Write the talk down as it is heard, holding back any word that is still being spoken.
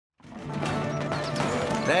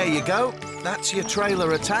There you go. That's your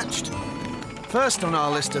trailer attached. First on our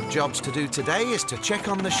list of jobs to do today is to check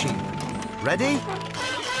on the sheep. Ready?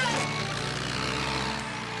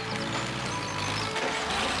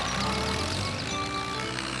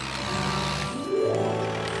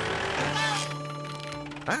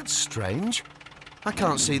 That's strange. I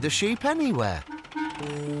can't see the sheep anywhere.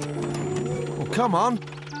 Well, come on.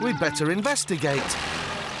 We'd better investigate.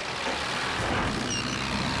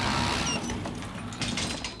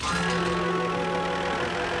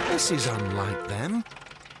 This is unlike them.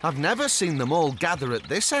 I've never seen them all gather at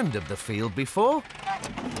this end of the field before.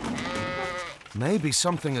 Maybe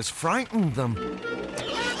something has frightened them.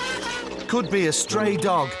 Could be a stray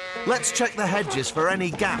dog. Let's check the hedges for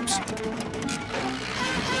any gaps.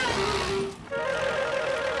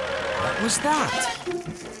 What was that?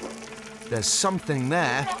 There's something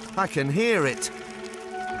there. I can hear it.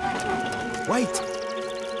 Wait.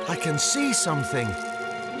 I can see something.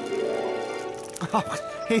 Oh,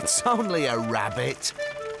 it's only a rabbit.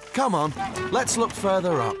 Come on, let's look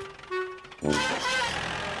further up.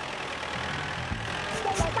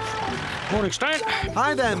 Morning, Stan.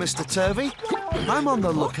 Hi there, Mr. Turvey. I'm on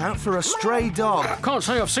the lookout for a stray dog. Can't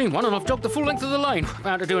say I've seen one, and I've jogged the full length of the lane.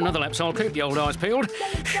 About to do another lap, so I'll keep the old eyes peeled.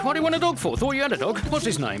 What do you want a dog for? Thought you had a dog. What's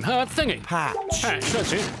his name? Thingy. Patch. Patch,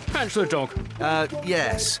 that's it. Patch the dog.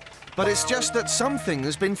 Yes. But it's just that something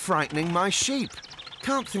has been frightening my sheep.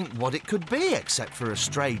 Can't think what it could be except for a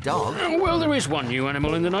stray dog. Well, there is one new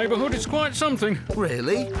animal in the neighbourhood. It's quite something.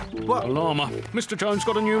 Really? What? A llama. Mr. Jones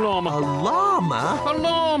got a new llama. A llama? A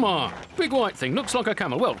llama! Big white thing. Looks like a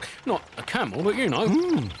camel. Well, not a camel, but you know.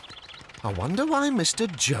 I wonder why Mr.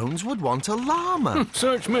 Jones would want a llama.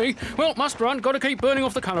 Search me. Well, must run. Got to keep burning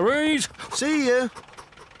off the calories. See you.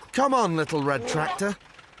 Come on, little red tractor.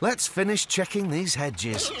 Let's finish checking these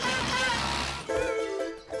hedges.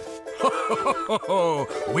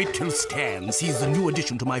 Wait till Stan sees the new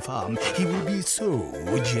addition to my farm. He will be so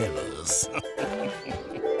jealous.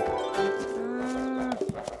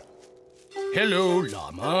 Hello,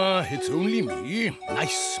 Llama. It's only me.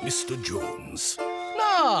 Nice Mr. Jones.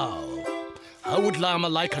 Now, how would Llama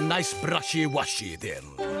like a nice brushy-washy then?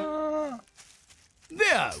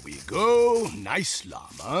 There we go. Nice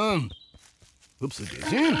Llama.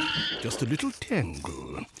 Oops-a-daisy. Just a little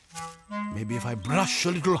tangle. Maybe if I brush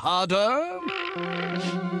a little harder.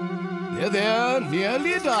 There,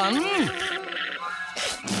 nearly done.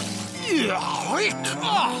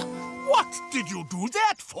 What did you do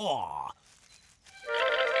that for?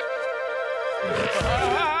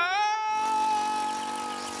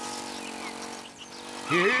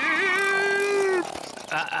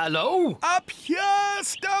 Hello? Up here,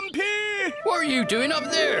 Stumpy! What are you doing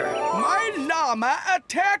up there? My llama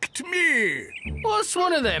attacked me! What's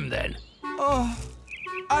one of them, then?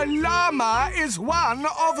 A llama is one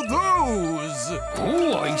of those!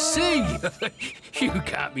 Oh, I see. You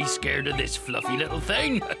can't be scared of this fluffy little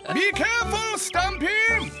thing. Be careful, Stumpy!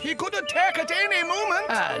 He could attack at any moment!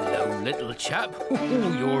 Hello, little chap.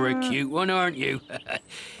 Oh, you're a cute one, aren't you?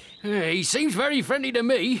 He seems very friendly to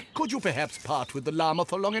me. Could you perhaps part with the llama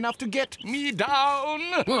for long enough to get me down?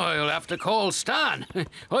 Well, I'll have to call Stan.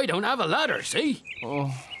 I don't have a ladder, see?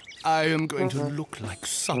 Oh, I am going to look like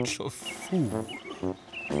such a fool.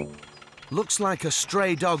 Looks like a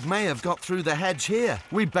stray dog may have got through the hedge here.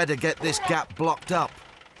 We'd better get this gap blocked up.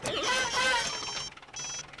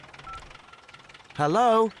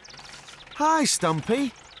 Hello? Hi,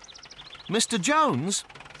 Stumpy. Mr. Jones?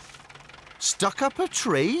 Stuck up a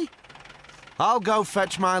tree? I'll go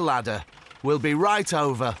fetch my ladder. We'll be right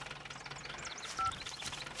over.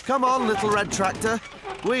 Come on, little red tractor.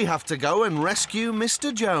 We have to go and rescue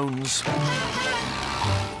Mr. Jones.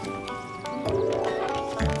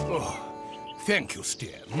 Thank you,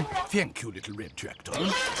 Stan. Thank you, little red tractor.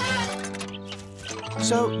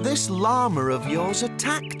 So this llama of yours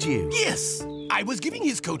attacked you? Yes, I was giving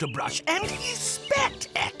his coat a brush and he spat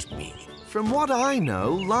at me. From what I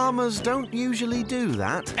know, llamas don't usually do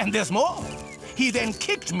that. And there's more. He then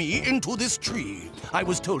kicked me into this tree. I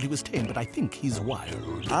was told he was tame, but I think he's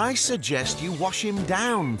wild. I suggest you wash him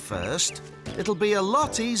down first. It'll be a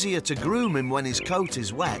lot easier to groom him when his coat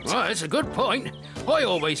is wet. Well, that's a good point. I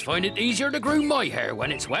always find it easier to groom my hair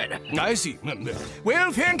when it's wet. I see.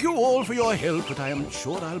 Well, thank you all for your help, but I am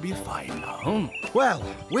sure I'll be fine now. Well,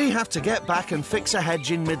 we have to get back and fix a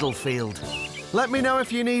hedge in Middlefield. Let me know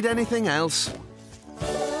if you need anything else.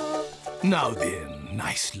 Now then,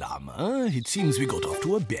 nice llama, it seems we got off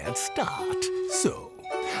to a bad start. So,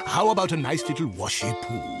 how about a nice little washy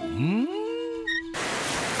poo,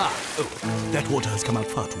 that water has come out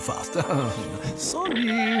far too fast. Sorry.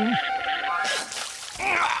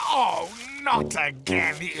 Oh, not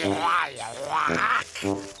again. Not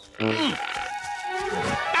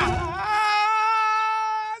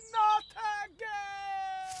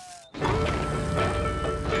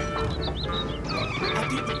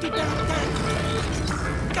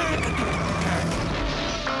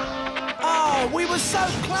Oh, we were so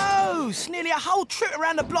close! Nearly a whole trip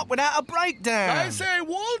around the block without a breakdown. I say,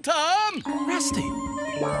 Walter! Rusty,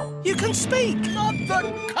 you can speak. Not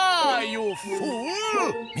the car, you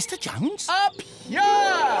fool! Mr. Jones? Up here!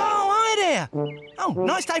 Oh, hi there. Oh,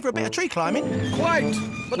 nice day for a bit of tree climbing. Quite,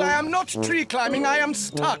 but I am not tree climbing, I am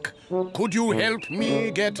stuck. Could you help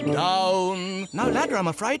me get down? No ladder, I'm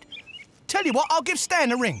afraid. Tell you what, I'll give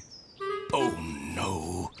Stan a ring. Oh,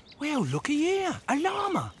 no. Well, looky here, a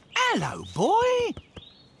llama. Hello, boy.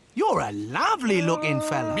 You're a lovely-looking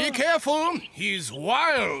fella. Be careful, he's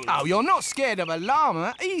wild. Oh, you're not scared of a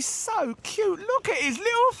llama? He's so cute. Look at his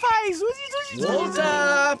little face.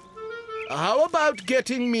 Walter, how about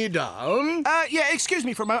getting me down? Yeah, excuse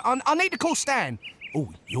me for a moment. I need to call Stan.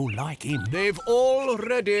 Oh, you'll like him. They've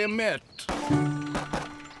already met.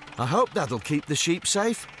 I hope that'll keep the sheep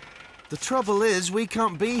safe. The trouble is, we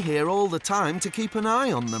can't be here all the time to keep an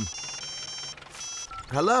eye on them.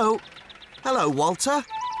 Hello? Hello, Walter?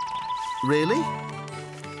 Really?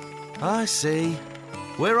 I see.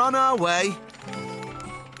 We're on our way.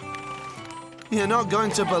 You're not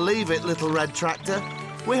going to believe it, little red tractor.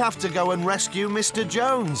 We have to go and rescue Mr.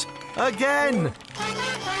 Jones. Again!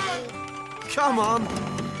 Come on,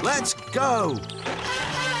 let's go!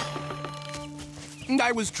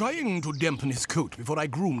 I was trying to dampen his coat before I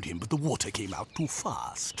groomed him, but the water came out too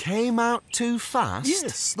fast. Came out too fast?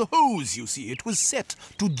 Yes, the hose, you see, it was set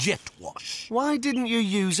to jet wash. Why didn't you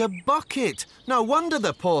use a bucket? No wonder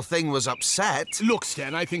the poor thing was upset. Look,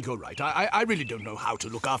 Stan, I think you're right. I really don't know how to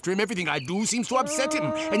look after him. Everything I do seems to upset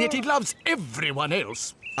him, and yet he loves everyone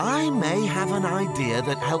else. I may have an idea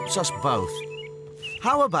that helps us both.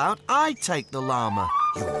 How about I take the llama?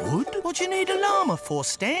 You would? What do you need a llama for,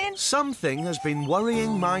 Stan? Something has been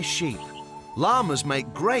worrying my sheep. Llamas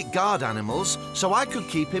make great guard animals, so I could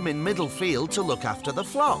keep him in middle field to look after the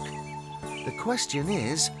flock. The question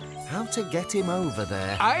is, how to get him over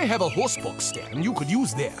there. I have a horse box, Stan. You could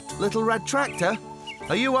use that. Little red tractor,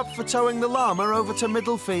 are you up for towing the llama over to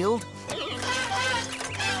middle field?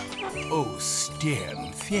 Oh,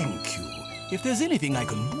 Stan, thank you. If there's anything I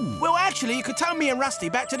can do... Well, actually, you could tow me and Rusty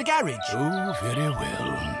back to the garage. Oh, very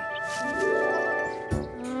well.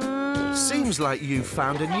 Seems like you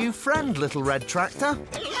found a new friend, little red tractor.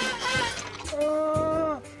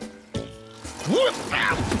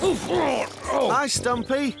 Hi,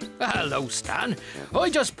 Stumpy. Hello, Stan. I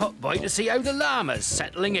just popped by to see how the llama's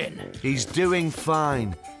settling in. He's doing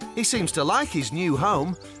fine. He seems to like his new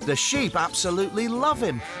home. The sheep absolutely love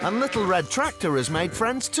him, and little red tractor has made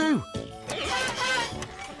friends too.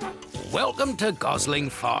 Welcome to Gosling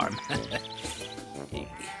Farm.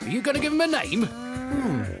 Are you going to give him a name?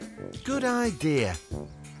 Good idea.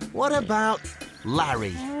 What about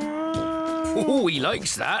Larry? Oh, he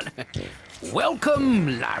likes that.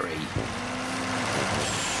 Welcome, Larry.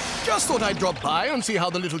 Just thought I'd drop by and see how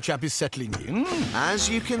the little chap is settling in. As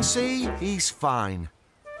you can see, he's fine.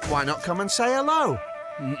 Why not come and say hello?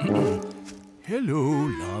 Hello,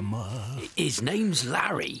 Llama. His name's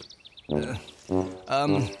Larry.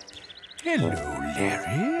 Hello,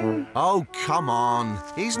 Larry. Oh, come on.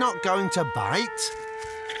 He's not going to bite.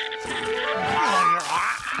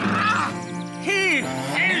 He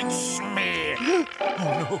hates me.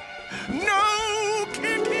 Oh, no. No,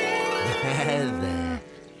 Kitty. There.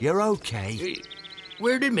 You're okay.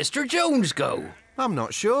 Where did Mr. Jones go? I'm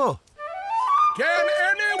not sure. Can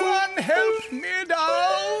anyone help me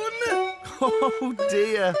down? Oh,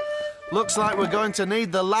 dear. Looks like we're going to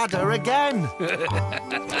need the ladder again.